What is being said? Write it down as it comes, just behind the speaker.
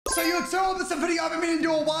So YouTube, this is a video I've been meaning to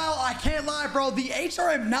do a while. I can't lie, bro. The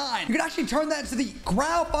HRM9, you can actually turn that into the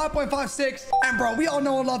Grau 5.56. And bro, we all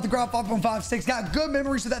know and love the Grau 5.56. Got good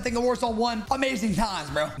memories of that thing in Warzone 1. Amazing times,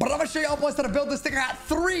 bro. But I'm gonna show y'all boys how to build this thing. I got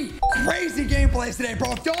 3 crazy gameplays today,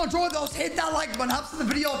 bro. If y'all enjoyed those, hit that like button, hop to the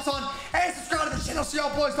video a ton, and subscribe to the channel so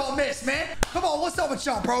y'all boys don't miss, man. Come on, what's up with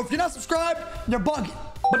y'all, bro? If you're not subscribed, you're bugging.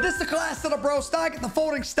 But this is the class setup, bro. Stock at the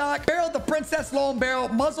folding stock, barrel the Princess long barrel,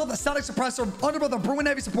 muzzle the static suppressor, underbarrel the Bruin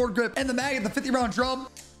heavy support grip, and the mag at the 50-round drum.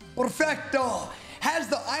 Perfecto. Has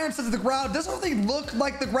the iron sights of the Grau. Doesn't really look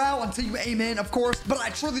like the Grau until you aim in, of course. But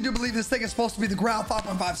I truly do believe this thing is supposed to be the Grau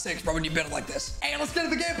 5.56, bro, when you build it like this. Hey, let's get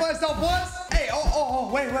into the gameplay now, boys. Hey,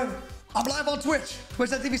 wait. I'm live on Twitch.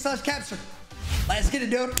 Twitch.tv/capture. Let's get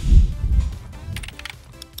it, dude.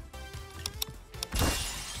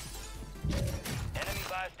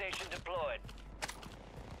 Station deployed.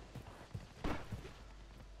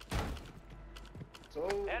 So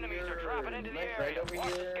enemies are dropping into the area. Over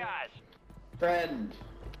Watch here. the skies. Friend.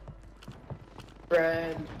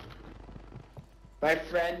 My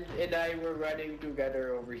friend and I were running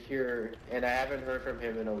together over here, and I haven't heard from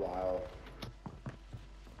him in a while.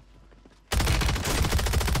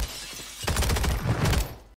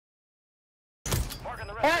 Marking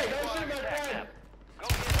the rest Hey, of the don't squad shoot on my your attack friend! map. Go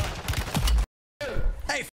get him.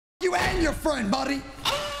 Hey, you and your friend, buddy.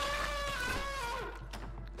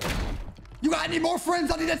 You got any more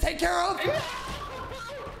friends I need to take care of?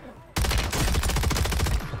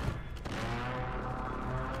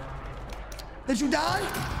 Did you die?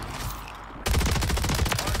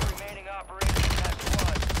 Remaining operators in that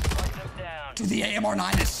squad. Hunt them down. Dude, the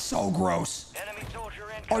AMR9 is so gross. Enemy soldier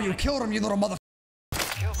Oh, incoming. you killed him, you little mother.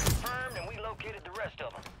 Kill confirmed, and we located the rest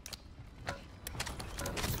of them.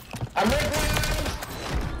 I'm right.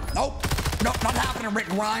 Nope, not happening, Rick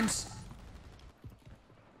Grimes.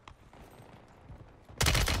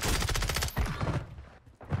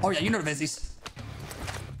 Oh yeah, you know the Vizzies.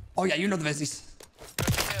 Oh yeah, you know the Vizzies.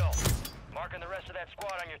 Good kill. Marking the rest of that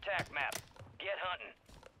squad on your attack map. Get hunting.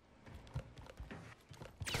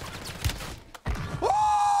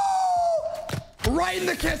 Woo! Right in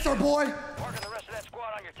the kisser, boy. Marking the rest of that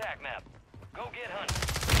squad on your attack map. Go get hunting.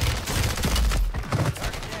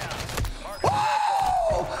 Target down. Marking the rest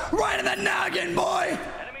of Woo! Right in the noggin, boy. them.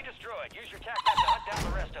 Enemy destroyed. Use your attack map to hunt down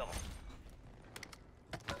the rest of them.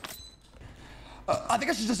 I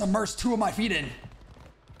think I should just immerse 2 of my feet in.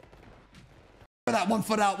 That 1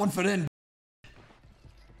 foot out, 1 foot in.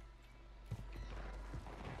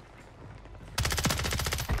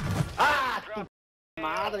 Ah,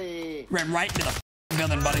 madre. Ran right into the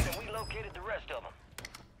building, buddy. And we located the rest of them.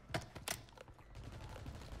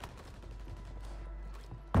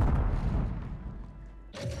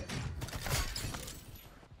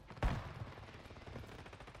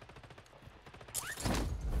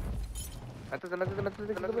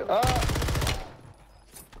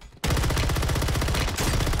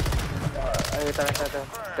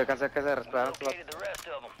 Located the rest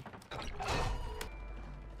of them.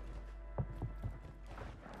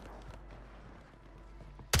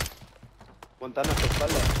 Montana a tu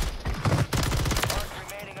espalda. Mark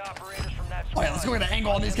remaining operators from that Oh squad. yeah, let's go get an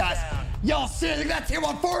angle on these guys. Down. Yo, Sid, look at that tier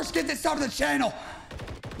 1 force. Get this out of the channel.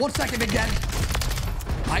 1 second, Big Daddy.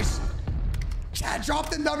 Nice. Chad, drop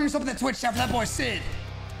them W or something in the Twitch chat for that boy Sid.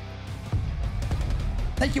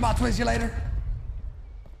 Thank you, my Twizz. You later.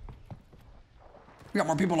 We got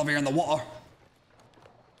more people over here in the water.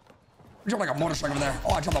 We dropped like a mortar strike over there.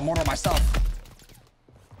 Oh, I dropped a mortar myself.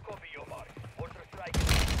 Copy your mark. Mortar strike.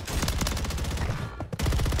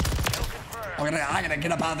 Kill confirmed. Oh, I gotta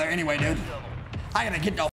get up out of there anyway, dude. I gotta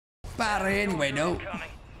get the f out of there anyway, dude.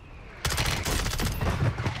 Incoming.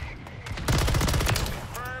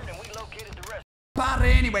 Confirmed, and we located the rest. Out of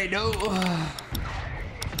there anyway, dude.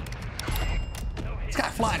 This guy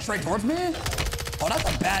flying straight towards me. Oh,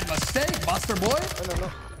 that's a bad mistake, Buster boy.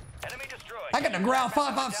 Enemy destroyed. I got the Grau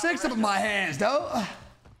 5.56 up in my hands, though.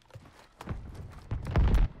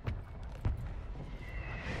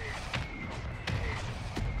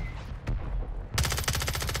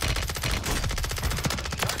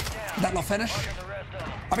 That no finish. Marking the rest of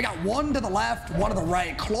them. Oh, we got 1 to the left, 1 to the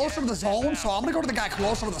right, closer to the zone. So I'm gonna go to the guy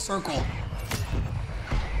closer to the circle,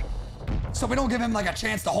 so we don't give him like a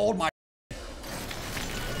chance to hold my.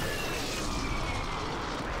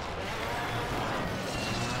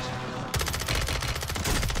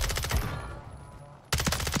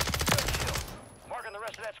 Marking the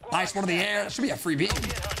rest of that squad. Nice one in the air. That should be a free beam. Get hunting.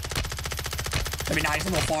 That'd be nice. A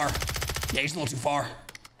little far. Yeah, he's a little too far.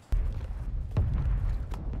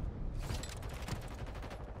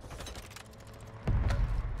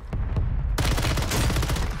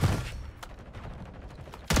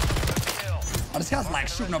 Oh, this guy's like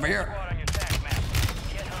shooting over here. Squad on your attack map.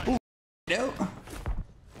 Get hunting. Dude. Well,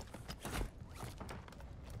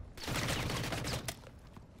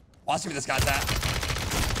 let's see where this guy's at.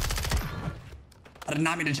 I did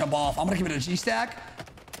not mean to jump off. I'm gonna give it a G stack.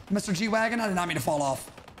 Mr. G-Wagon, I did not mean to fall off.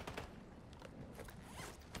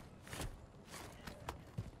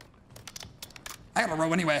 I got a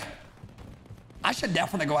row anyway. I should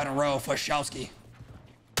definitely go ahead and row for Showski.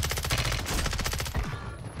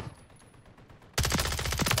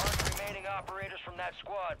 Mark remaining operators from that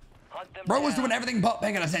squad. Hunt them Bro was down. doing everything but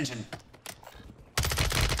paying attention.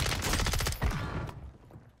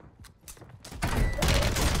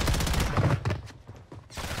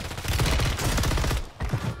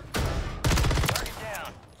 Target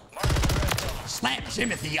down. Mark the rest of them. Slam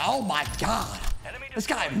Jimothy, oh my God. Enemy This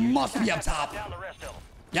guy destroyed. Use must your be up attack top. map down the rest of them.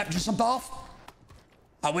 Yep, just jumped off.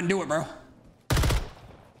 I wouldn't do it, bro.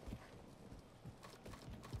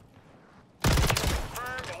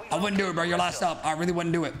 Confirmed, and we I wouldn't do it, bro. You're last up. I really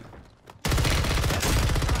wouldn't do it.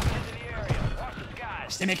 into the area. Watch the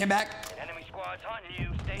skies. Stimmy came back. Enemy squad's hunting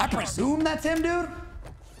you. Stay I sharp. presume that's him, dude.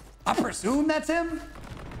 I presume that's him.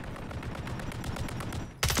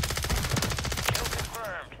 Kill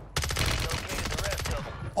confirmed. Located the rest of them.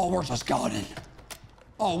 Oh, we're just gunning.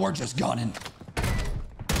 Oh, we're just gunning.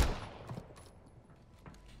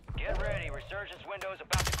 Get ready. Resurgence window's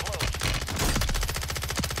about to close.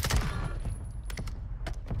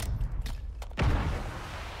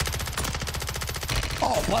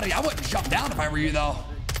 Oh, buddy, I wouldn't jump down if I were you, though.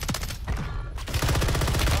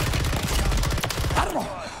 I don't know.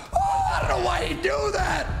 Oh, I don't know why he'd do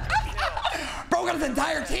that. Bro got his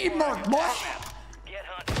entire team marked, boy. Get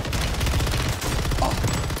hunting.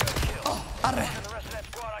 Oh, I don't know. And the rest of that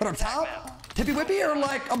squad on But your up attack top? map. Tippy Whippy or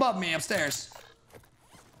like above me upstairs?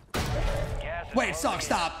 Gas is Wait, suck,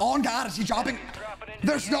 stop. On God, is he dropping?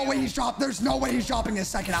 There's no way he's dropping his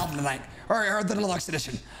second album tonight. Or the deluxe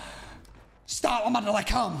edition. Stop, I'm about to like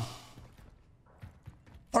come.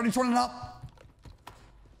 30, 20 and up.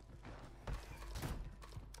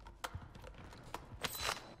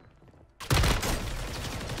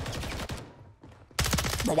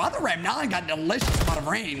 Bro, why the Ram 9 got delicious amount of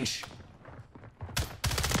range?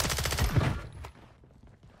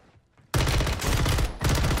 Kill.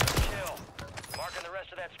 Marking the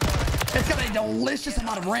rest of that squad. It's got a delicious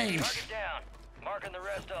amount of range. Target down. Marking the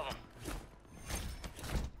rest of them.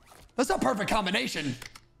 That's a perfect combination.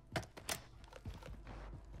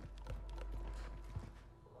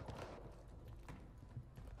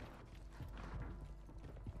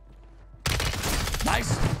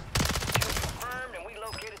 Nice. Confirmed, and we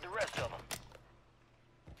located the rest of them.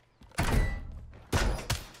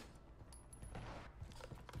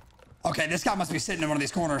 Okay, this guy must be sitting in one of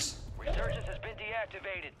these corners. Resurgence has been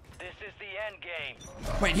deactivated. This is the end game.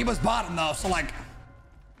 Wait, he was bottom though, so like...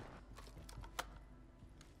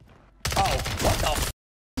 Oh, what the f?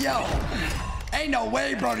 Yo. Ain't no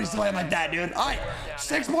way Brody's playing like that, dude. All right,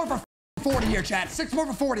 6 more for 40 here, chat. 6 more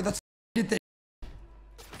for 40. Let's get this.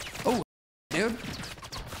 Oh, dude.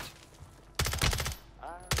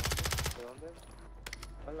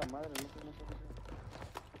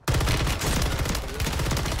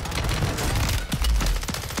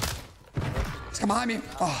 Let's come behind me.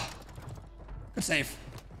 Oh, good save.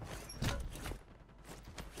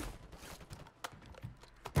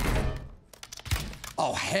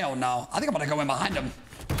 Oh, hell no. I think I'm gonna go in behind him.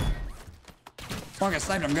 As long as I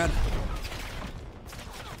sniped him, good.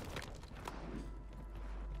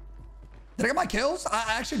 Did I get my kills?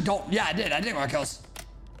 I actually don't. Yeah, I did. I did get my kills.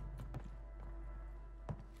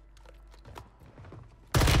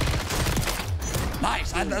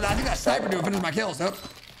 Nice. I think that sniper dude finished my kills, dude.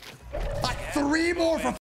 Like 3 more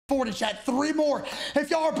for 40, chat. 3 more. If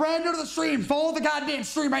y'all are brand new to the stream, follow the goddamn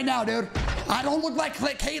stream right now, dude. I don't look like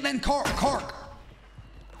Caitlin Kark.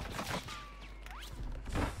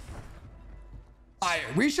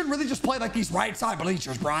 Alright, we should really just play like these right side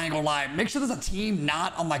bleachers, bro. I ain't gonna lie. Make sure there's a team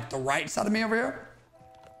not on like the right side of me over here.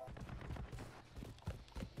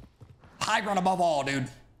 High ground above all, dude.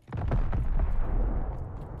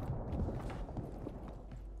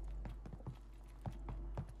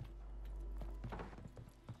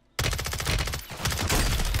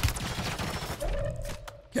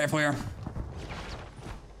 Careful here.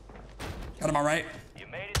 Got him all right. You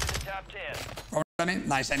made it to the top 10. Oh, I mean,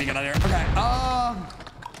 nice. I need to get out of here. Okay.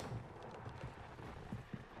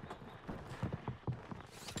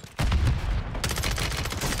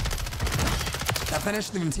 That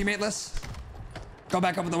finished. Leaving teammateless. Go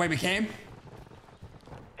back up the way we came.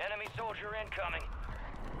 Enemy soldier incoming.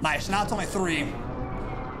 Nice. Now it's only 3.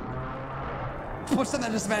 Puts them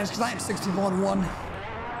at disadvantage because I am 61-1.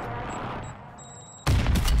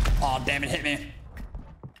 Oh, damn it, hit me.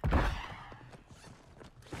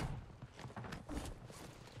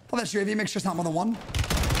 Oh, that's UAV. Make sure it's not more than one.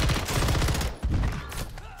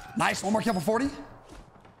 Nice. One more kill for 40.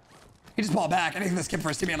 He just balled back. I think this kid for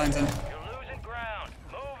his teammate lands in. You're losing ground.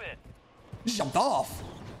 Move it. He just jumped off.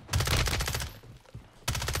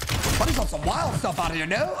 Buddy's on some wild stuff out here,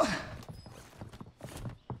 no?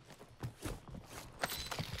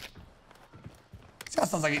 This guy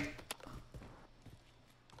sounds like he...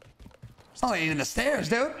 Sounds like he's in the stairs,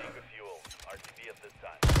 dude.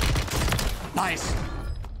 Nice.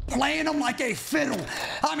 Playing him like a fiddle.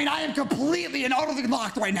 I mean, I am completely and utterly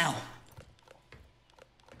locked right now.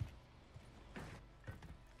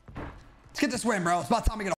 Let's get this win, bro. It's about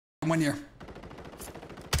time we get a win here.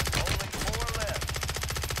 Only 4 left.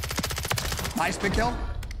 Nice, big kill.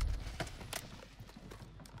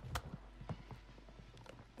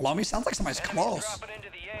 Below me sounds like somebody's close. Dropping into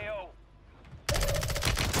the AO.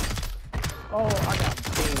 Oh, I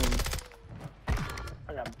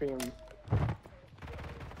got beamed.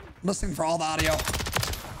 Listening for all the audio.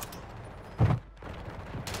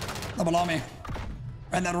 They're below me.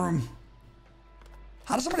 Right in that room.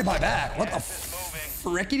 How does somebody buy back? What the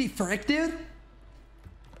frickety frick, dude?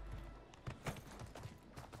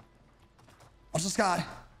 Watch this guy.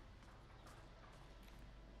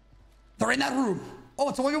 They're in that room. Oh,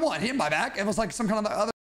 it's only one. He didn't buy back. It was like some kind of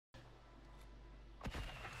other.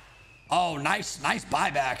 Oh, nice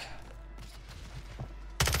buyback.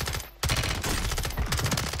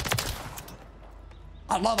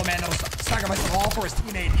 I love a man that was sacrificing all for his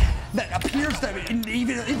teammate that appears to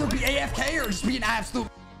either be AFK or just be an absolute.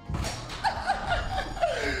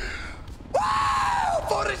 Wow!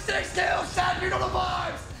 46 kills, Sam, you know the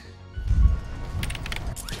vibes!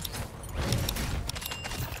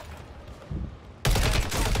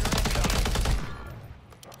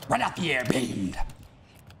 Right out the air, beamed.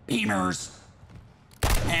 Beamers.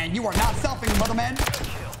 And you are not selfing, brother man.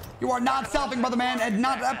 You are not selfing, brother man. It's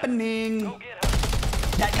not happening.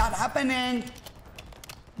 That not happening.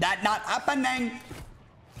 That not happening.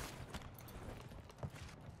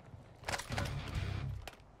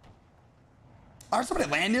 Are somebody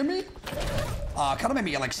land near me? Kind of made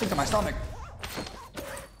me get like sick to my stomach.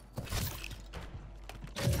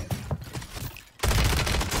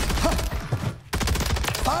 Huh.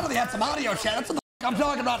 Finally had some audio chat. That's what the I'm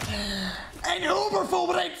talking about. An Uberful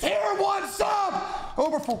with a tier 1 sub.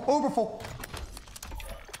 Uberful.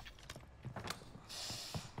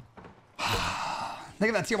 Look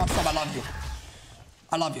at that tier 1 sub. I love you.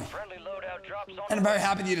 I love you. Friendly loadout drops on. And I'm very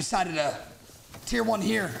happy that you decided to tier 1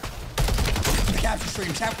 here. The capture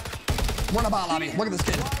stream. Chat. We're in a bot lobby. Look at this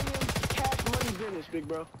kid. Cash money business, big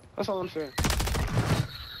bro. That's all I'm saying.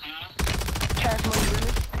 Cash money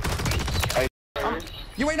business.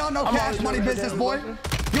 You ain't on no cash money business, boy.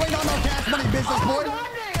 You ain't on no cash money business, boy.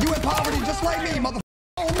 You in poverty just like me, mother.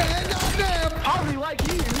 Oh man, goddamn. Poverty like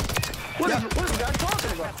you. What is the guy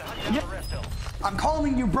talking about? I'm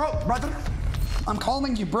calling you broke, brother. I'm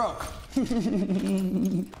calling you broke. Get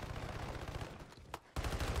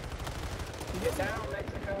down,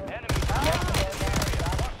 Mexico. Enemy area.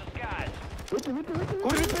 Watch the skies.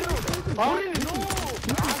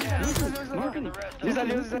 Marking the rest of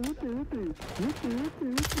them.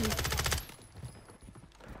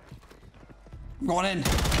 I'm going in.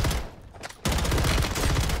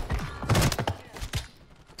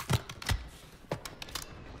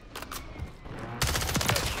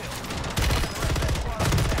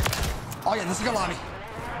 Oh yeah, this is a good lobby.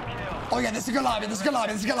 Oh yeah, this is a good lobby. This is a good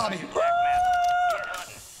lobby. This is a good lobby.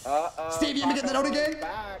 Steve, you ever get the note again?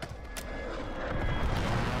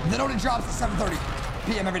 The note drops at 7:30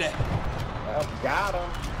 p.m. every day. Got him.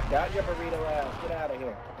 Got your burrito ass. Get out of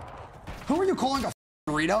here. Who are you calling a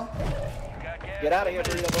burrito? Get out of here,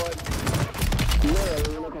 burrito boy.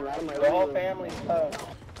 The whole family's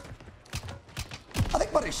I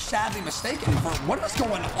think Buddy's sadly mistaken for what is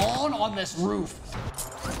going on this roof.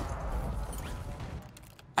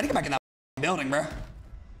 I need to get back in that building, bro.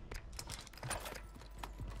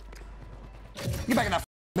 Get back in that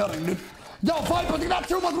building, dude. Yo, Viper, look at that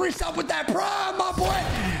 2-month reset with that prime, my boy.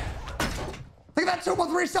 Look at that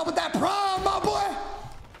 2-month reset with that prime, my boy.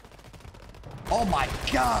 Oh my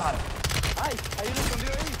God. Ay, hay uno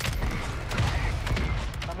escondido ahí.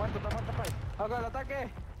 Está muerto, pai. Haga el ataque.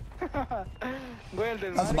 Güey, el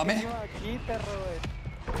desmadre que hicimos aquí, perro, güey.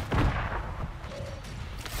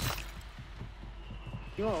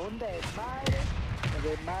 Un desmadre.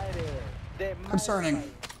 Concerning.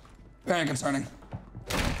 Very concerning.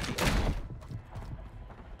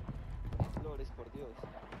 Flores, por Dios.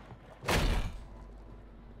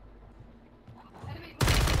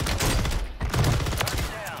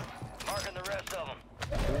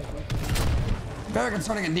 Very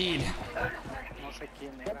concerning indeed. No sé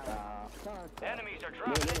quién era. Enemies are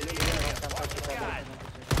dropping into the area. Watch the skies.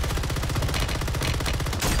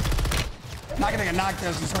 Not gonna get knocked there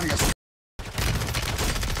is concerning us. I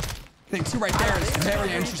think 2 right there is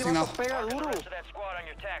very interesting though. Mark the rest of that squad on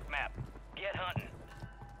your tac map. Get hunting.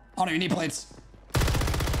 Oh no, you need plates.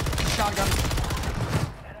 Shotgun.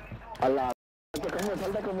 A la... Como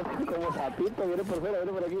salta como sapito, viene por fuera,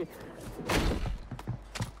 viene por aquí.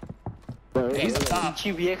 He's up top.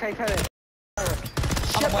 Pinche vieja hija de...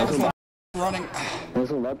 I'm away from running.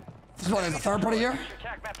 Eso va. This is what, there's a third party here? Use your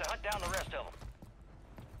tac map to hunt down the rest of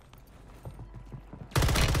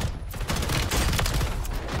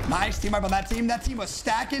them. Nice team up on that team. That team was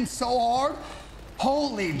stacking so hard.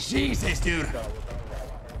 Holy Jesus, dude.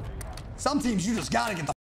 Some teams you just gotta get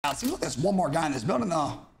the out. Seems like there's one more guy in this building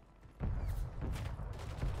though.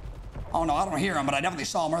 Oh no, I don't hear him, but I definitely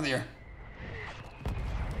saw him earlier.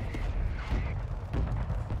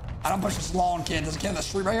 I don't push this lawn kid. There's a kid in the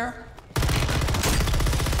street right here.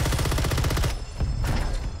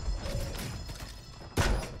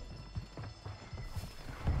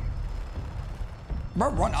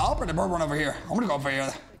 Bird run up or did Bird run over here? I'm gonna go over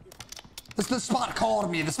here. This spot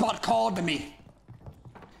called me. The spot called to me.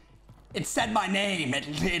 It said my name.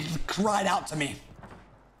 It cried out to me.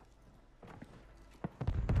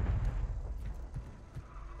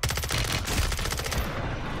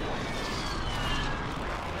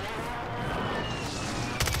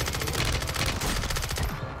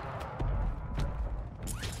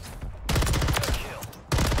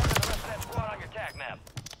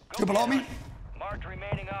 Two below me? Marked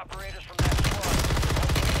remaining operators from that squad.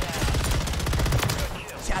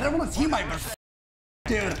 See, I don't want to team my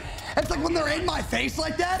dude. It's like when they're in my face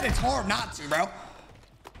like that, it's hard not to, bro.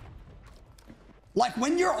 Like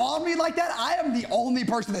when you're on me like that, I am the only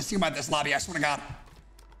person that's team at this lobby, I swear to God.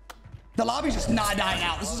 The lobby's just not dying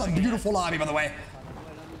out. This is a beautiful lobby, by the way.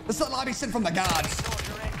 This is a lobby sent from the gods.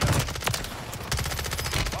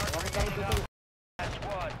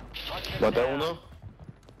 Mata uno.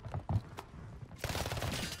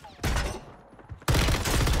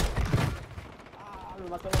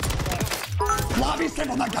 Lobby sent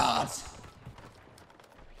from the gods.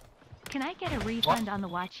 Can I get a refund on the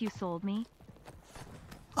watch you sold me?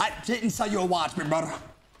 I didn't sell you a watch, big brother.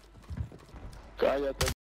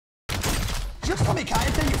 Cállate. Just tell me,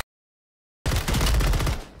 cállate, you.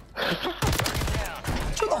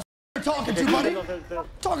 Who the you're talking to, buddy?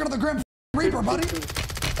 Talking to the Grim Reaper, buddy.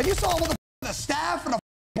 If you saw him with a staff and a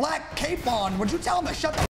black cape on, would you tell him to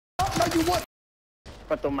shut the up? No, you would.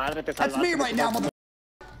 That's me right now, mother.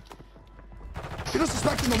 You're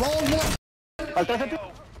disrespecting the wrong one.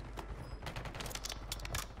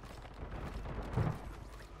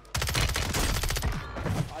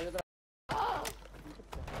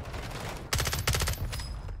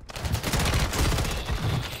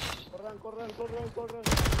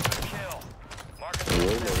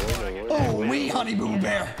 Oh, wee, honey boo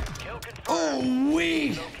bear. Oh,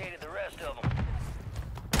 wee.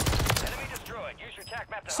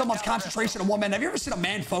 So much concentration on one man. Have you ever seen a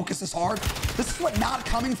man focus this hard? This is what not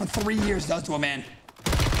coming for 3 years does to a man.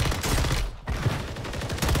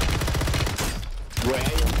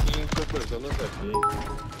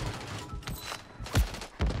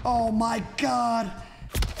 Oh my God.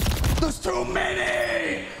 There's too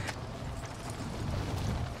many.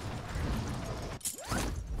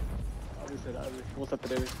 ¿Cómo se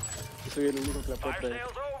atreve? Yo soy el único que la puede traer.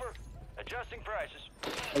 Adjusting prices.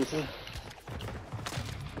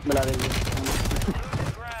 Me la debo.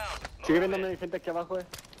 Sigue viéndome gente aquí abajo,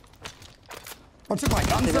 What took my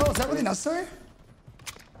guns though? Is that really necessary?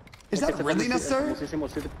 Is that really necessary? Famosísimo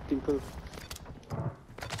Tinkle.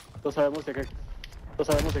 Todos sabemos de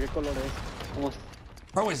qué color es. Vamos.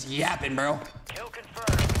 Bro is yapping, bro. Kill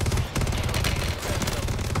confirmed.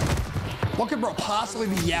 What could bro possibly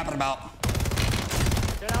be yapping about?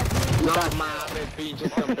 No mames,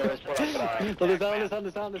 pinches campeones por atrás.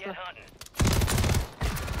 ¿Dónde está?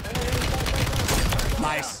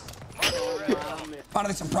 Nice.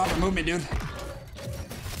 Finally some proper movement, dude.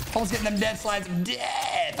 Almost getting them dead slides of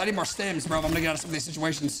death. I need more stims, bro. I'm gonna get out of some of these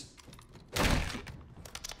situations.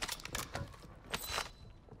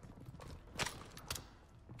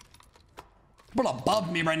 People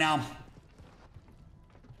above me right now.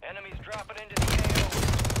 Enemies dropping into the AO.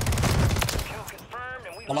 Kill confirmed,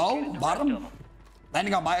 and we Hello? located the Bottom? rest of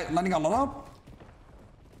them. Landing on loadout?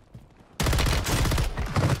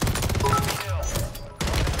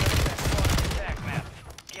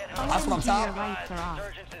 That's what I'm Your top. lights are off.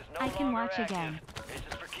 I can watch again. This is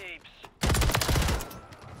for keeps.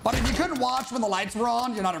 But if you couldn't watch when the lights were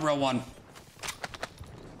on, you're not a real one.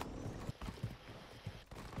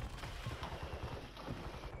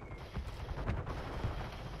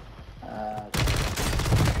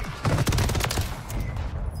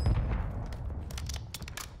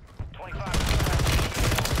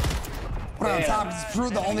 Put it on top. It's true.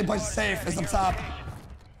 The only place safe is up top.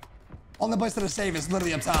 Only place that is safe is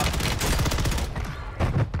literally up top.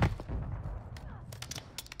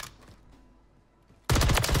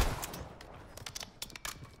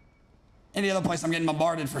 Any other place, I'm getting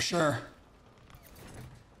bombarded for sure.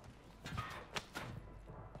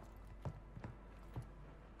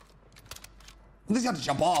 At least got to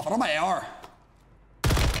jump off. I don't have my AR.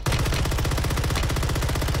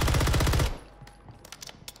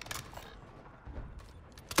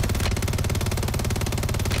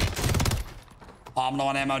 Oh, I'm low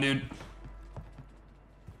on ammo, dude.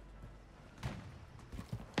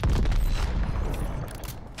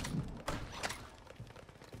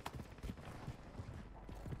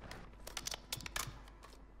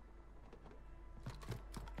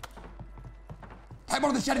 Type 1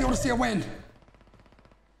 in the chat if you want to see a win.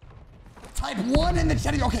 Type 1 in the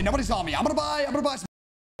chat. Okay, nobody saw me. I'm gonna buy some.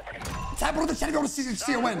 Type 1 in the chat if you want to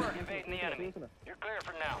see a win. Invading the enemy. You're clear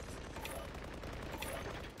for now.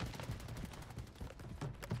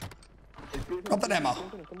 Drop that ammo.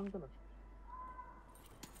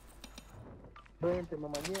 Vente,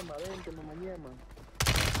 mamá ñema.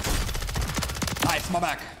 Nice, my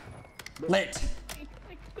back. Late.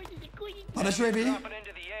 Oh, that's UAV. Drop it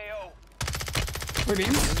into the AO. 3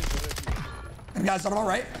 beams. And guys, I'm all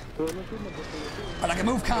right. But I can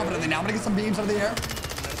move confidently now. I'm gonna get some beams out of the air.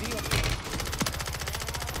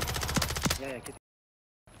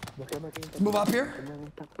 Move up here.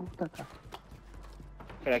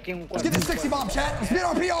 Let's get this 60 bomb, chat. Let's get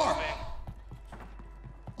our PR.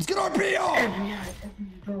 Let's get our PR.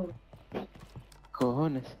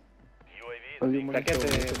 Cojones.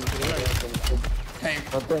 Okay,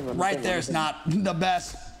 right there's not the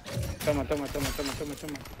best. Toma.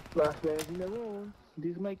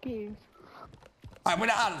 This is my king. All right, we're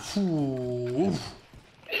out.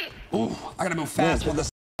 Ooh, I gotta move fast with this.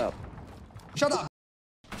 Shut up.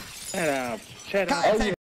 Shut up.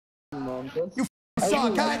 Cállate. You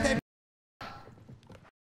suck. Cállate.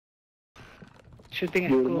 Shooting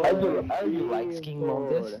Are you like King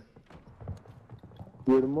Montes?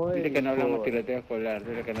 Dile que no hablamos tiroteo escolar.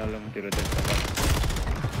 Dile que no hablamos tiroteo escolar.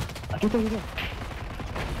 Aquí está, mira.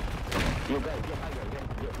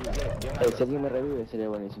 Si alguien me revive sería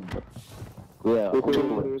buenísimo. Cuidado.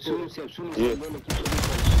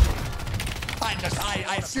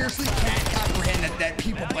 I seriously can't comprehend that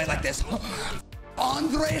people play like this.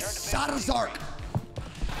 Andres Sarazark.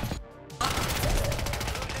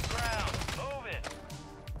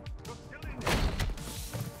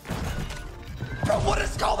 Bro, what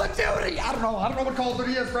is Call of Duty? I don't know what Call of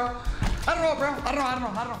Duty is, bro. I don't know, bro. I don't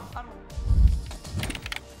know.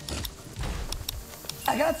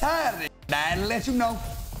 I got tired of it. I'll let you know.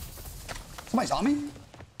 Somebody saw me?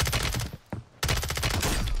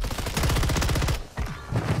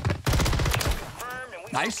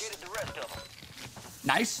 Nice.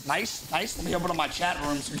 Let me open up my chat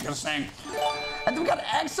room so you can sing. And then we got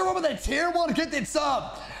Extra over there. Tier 1 get that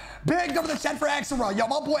sub. Big up in the chat for Extra. Yo,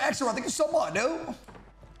 my boy Extra. Thank you so much, dude.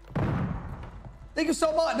 Thank you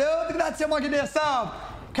so much, dude. Look at that Tier 1 get that sub.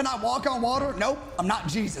 Can I walk on water? Nope. I'm not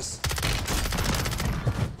Jesus.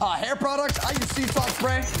 Hair products. I use sea salt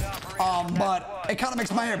spray. But it kind of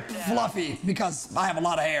makes my hair fluffy because I have a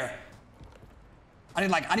lot of hair. I need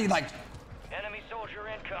like. Enemy soldier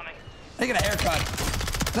incoming. I get a haircut.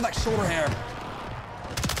 I need like shorter hair.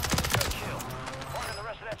 Good kill. Marking the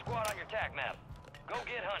rest of that squad on your tac map. Go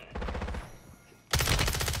get hunting.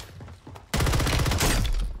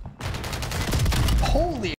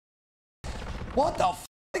 Holy. What the f?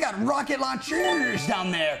 They got rocket launchers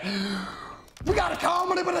down there. We got a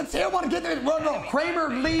comedy with a Tier 1 get this. No, Kramer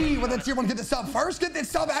Lee with a Tier 1 get the sub. First get this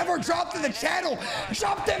sub ever dropped in the channel.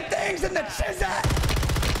 Drop them things in the chisat.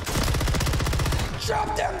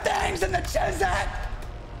 Drop them things in the chisat.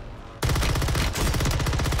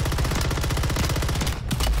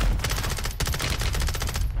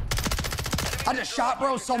 I just shot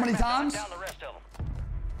bro so many times.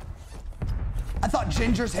 I thought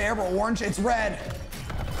Ginger's hair were orange. It's red.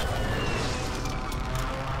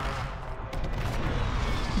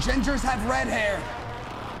 Gingers have red hair,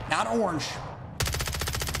 not orange.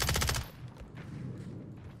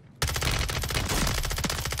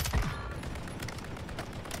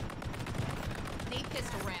 Need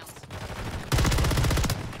pistol rounds.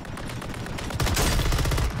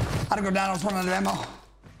 Had to go down. I was running out of ammo.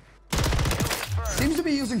 Seems to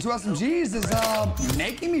be using 2 SMGs is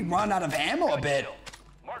making me run out of ammo a bit.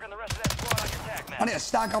 Marking the rest of that squad on your tac map. I need to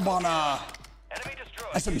stack up on Enemy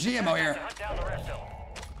destroyed. SMG ammo here. Hunt down the rest of them.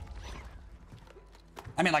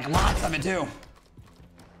 I mean, like lots of it too.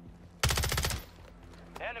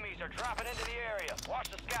 Enemies are dropping into the area. Watch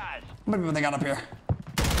the skies. How many people they got up here?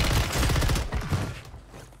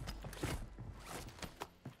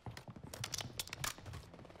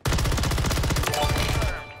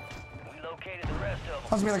 We located the rest of them.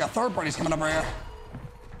 Must be like a third party's coming up right here.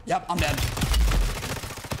 Yep, I'm dead.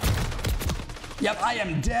 Yep, I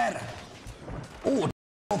am dead. Oh,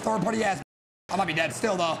 third party ass. I might be dead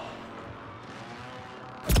still though.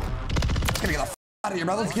 Let's get the f out of here,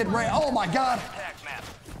 bro. Let's get ready. Oh my god.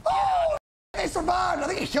 Oh, they survived. I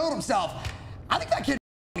think he killed himself. I think that kid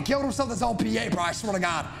killed himself with his own PA, bro. I swear to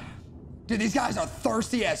God. Dude, these guys are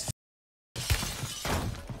thirsty as f.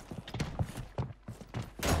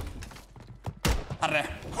 Out of there.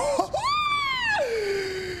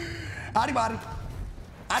 Howdy, buddy.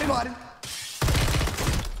 Howdy, buddy.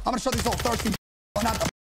 I'm gonna show these little thirsty not to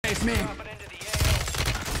face me.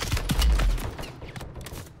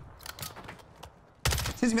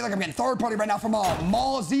 Seems to me like I'm getting third party right now from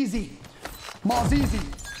Mall's Easy. Mall's Easy.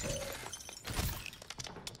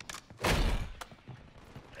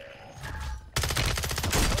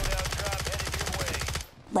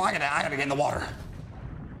 Bro, I gotta get in the water.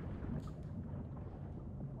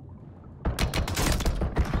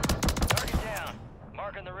 Target down.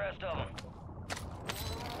 Marking the rest of them.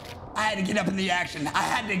 I had to get up in the action. I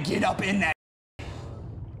had to get up in that.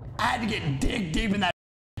 I had to get dig deep in that.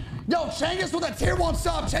 Yo, Changus with a tier 1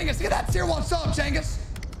 sub. Changus, get that tier 1 sub, Changus.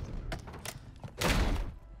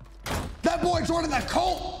 That boy joining that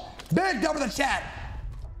cult. Big dub in the chat.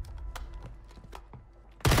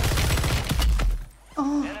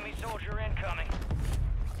 Enemy soldier incoming.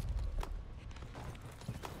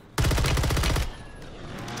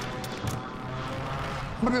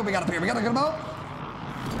 How many people we got up here? We got a good amount?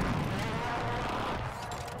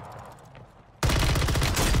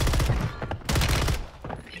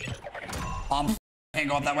 Can't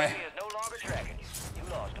go up that way. He is no longer tracking you. You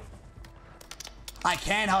lost him. I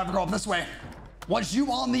can, however, go up this way. Was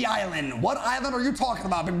you on the island? What island are you talking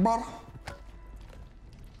about, big brother?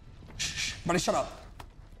 Shh, buddy, shut up.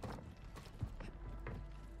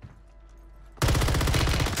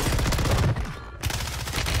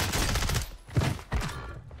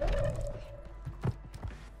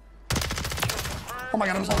 Oh my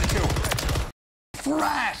god, I'm only 2.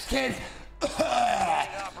 Thrash, kid.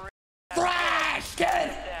 Thrash,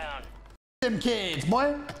 kid. Them kids,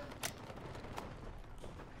 boy.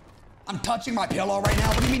 I'm touching my pillow right now.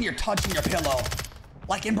 What do you mean you're touching your pillow?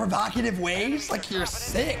 Like in provocative ways? Like you're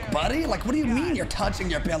sick, buddy? Like what do you mean you're touching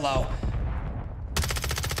your pillow?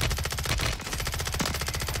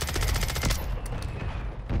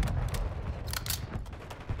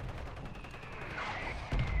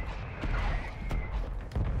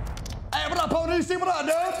 Hey, what up, Pony? See what I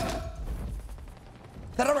do?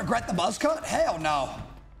 Did I regret the buzz cut? Hell no.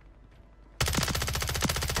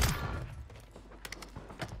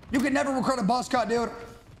 You can never regret a buzz cut, dude.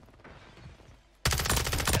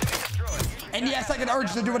 And yes, I can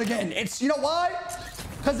urge to do it again. It's, you know why?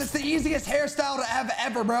 Because it's the easiest hairstyle to have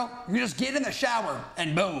ever, bro. You just get in the shower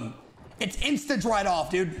and boom. It's instant right off,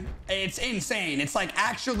 dude. It's insane. It's like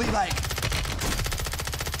actually like,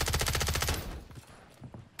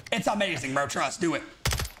 it's amazing, bro. Trust, do it.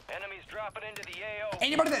 Enemies dropping into the AO.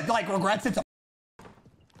 Anybody that like regrets it,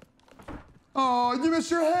 oh, you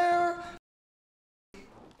miss your hair.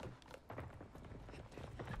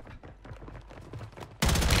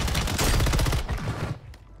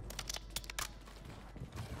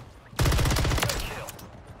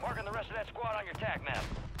 Marking the rest of that squad on your attack map.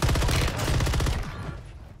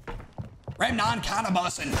 Remnon kinda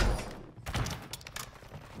bussin'.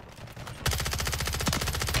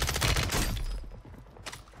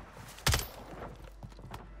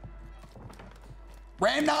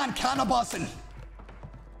 Remnon kinda bussin'.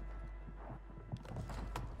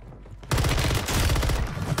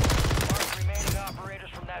 Mark remaining operators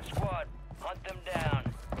from that squad. Hunt them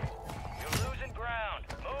down. You're losing ground.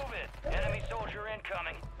 Move it. Enemy soldier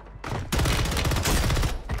incoming.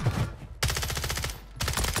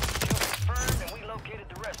 Kill confirmed, and we located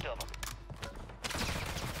the rest of them.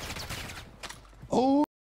 Oh.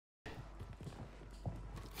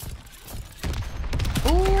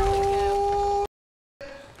 Oh.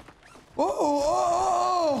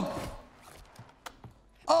 Oh.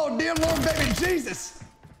 Oh, dear Lord, baby Jesus.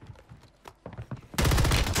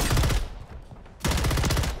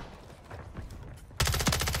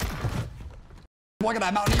 Look at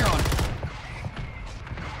that mountaineer on.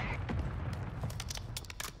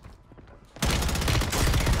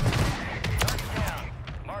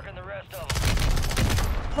 Marking the rest of them.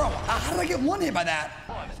 Bro, how did I get one hit by that?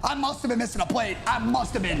 I must have been missing a plate. I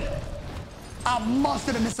must have been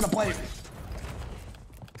missing a plate.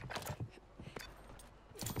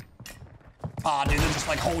 Aw, dude, they're just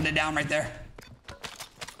like holding it down right there.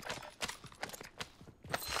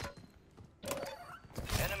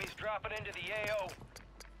 Enemies dropping into the AO.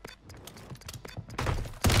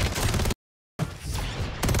 Good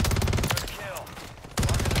kill.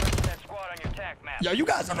 Marking the rest of that squad on your attack map. Yo, you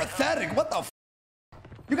guys are pathetic. What the f?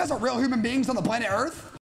 You guys are real human beings on the planet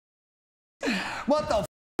Earth? What the f?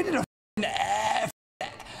 We need to f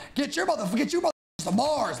get your motherfuckers to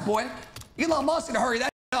Mars, boy. Elon Musk need to hurry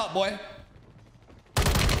that up, boy.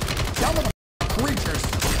 Y'all motherfucking creatures.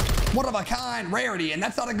 One of a kind rarity, and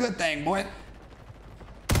that's not a good thing, boy.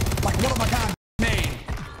 Like one of a kind made.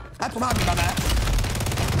 That's what I mean by that.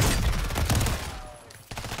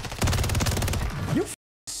 You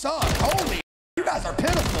suck. Holy, you guys are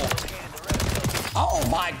pitiful. Oh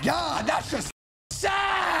my God, that's just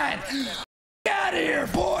sad. Get out of here,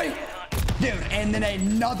 boy. Dude, and then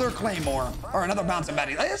another claymore or another bouncing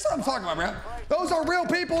Betty. That's what I'm talking about, bro. Those are real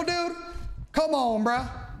people, dude. Come on, bro.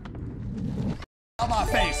 On my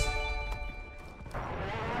face.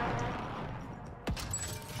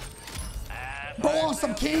 Bro, on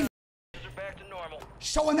some king. Back to normal.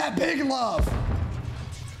 Showing that big love.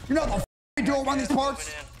 You know the f we do around these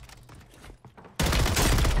parts?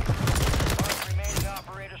 Mark remaining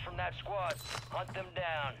operators from that squad. Hunt them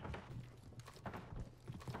down.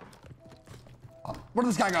 Where did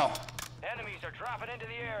this guy go? Enemies are dropping into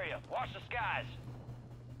the area. Watch the skies.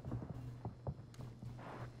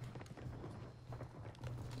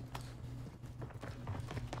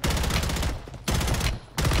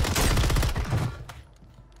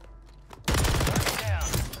 Down.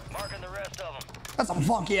 Marking the rest of them. That's some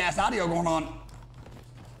funky ass audio going on.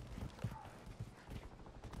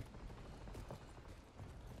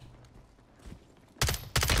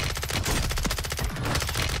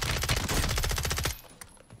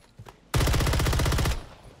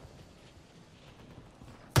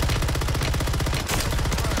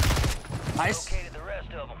 Nice. Located the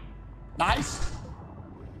rest of them. Nice.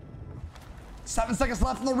 7 seconds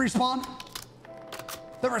left in the respawn.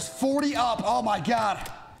 There is 40 up. Oh my God.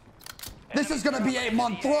 This is gonna be a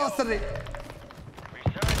monstrosity.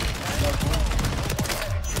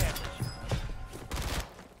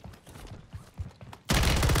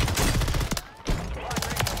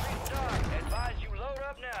 Advise you load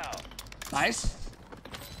up now. Nice.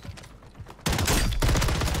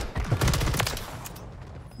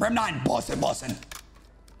 Ram 9 bussin'.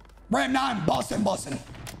 Ram 9 bussin'.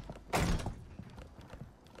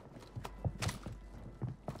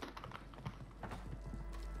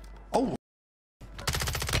 Oh.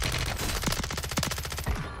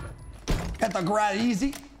 Got the Grau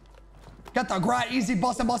easy. Got the Grau easy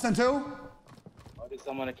bussin' too. Why did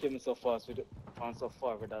someone kill me so fast with found so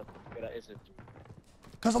far with that SMG?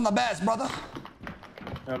 Cause I'm the best, brother.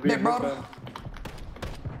 Big brother.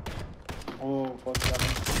 Oh, fuck that.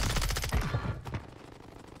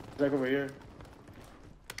 Like over here.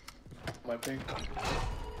 My ping.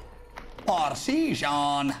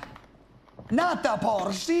 Precision. Not the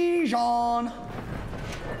precision. Gas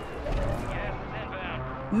is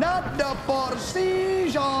inbound. Not the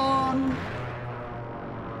precision.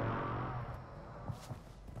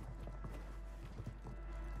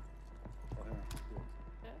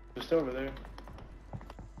 Just over there.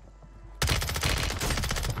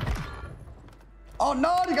 Oh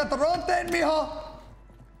no, you got the wrong thing, mijo.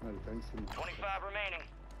 25 remaining.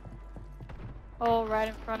 Oh, right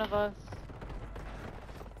in front of us.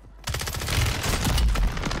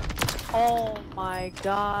 Oh my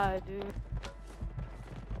God, dude.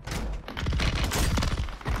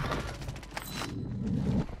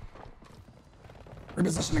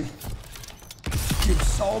 Repositioning. Dude,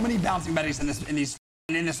 so many bouncing betties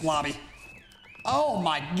in this lobby. Oh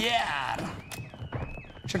my God.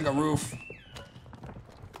 Should go roof.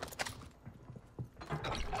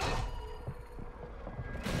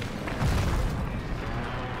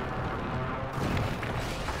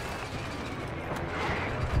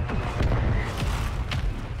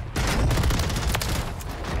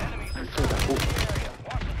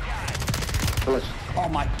 Oh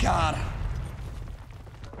my God.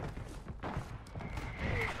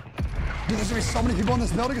 Dude, there's gonna be so many people in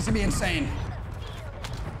this building, it's gonna be insane.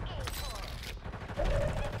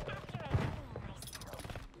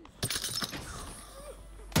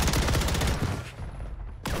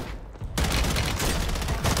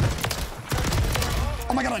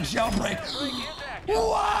 Oh my God, a jailbreak.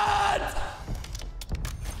 What?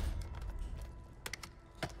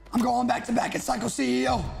 I'm going back to back at Psycho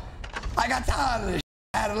CEO. I got tired of this.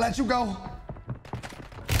 I had to let you go.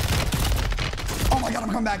 Oh my God, I'm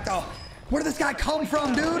coming back though. Where did this guy come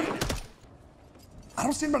from, dude? I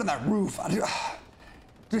don't see anybody on that roof.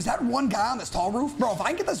 There's that one guy on this tall roof? Bro, if I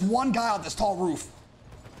can get this one guy on this tall roof.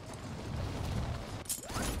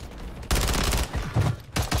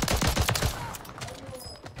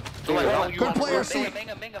 Good player, C.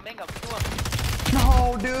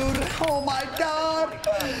 No, dude. Oh my God.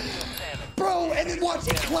 Bro, and then watch,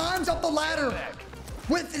 he climbs up the ladder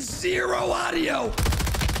with 0 audio.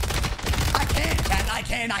 I can't.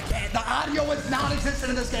 The audio is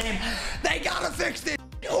non-existent in this game. They gotta fix this.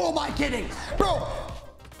 Who am I kidding? Bro,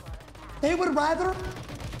 they would rather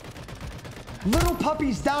little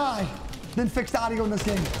puppies die than fix the audio in this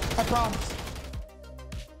game. I promise.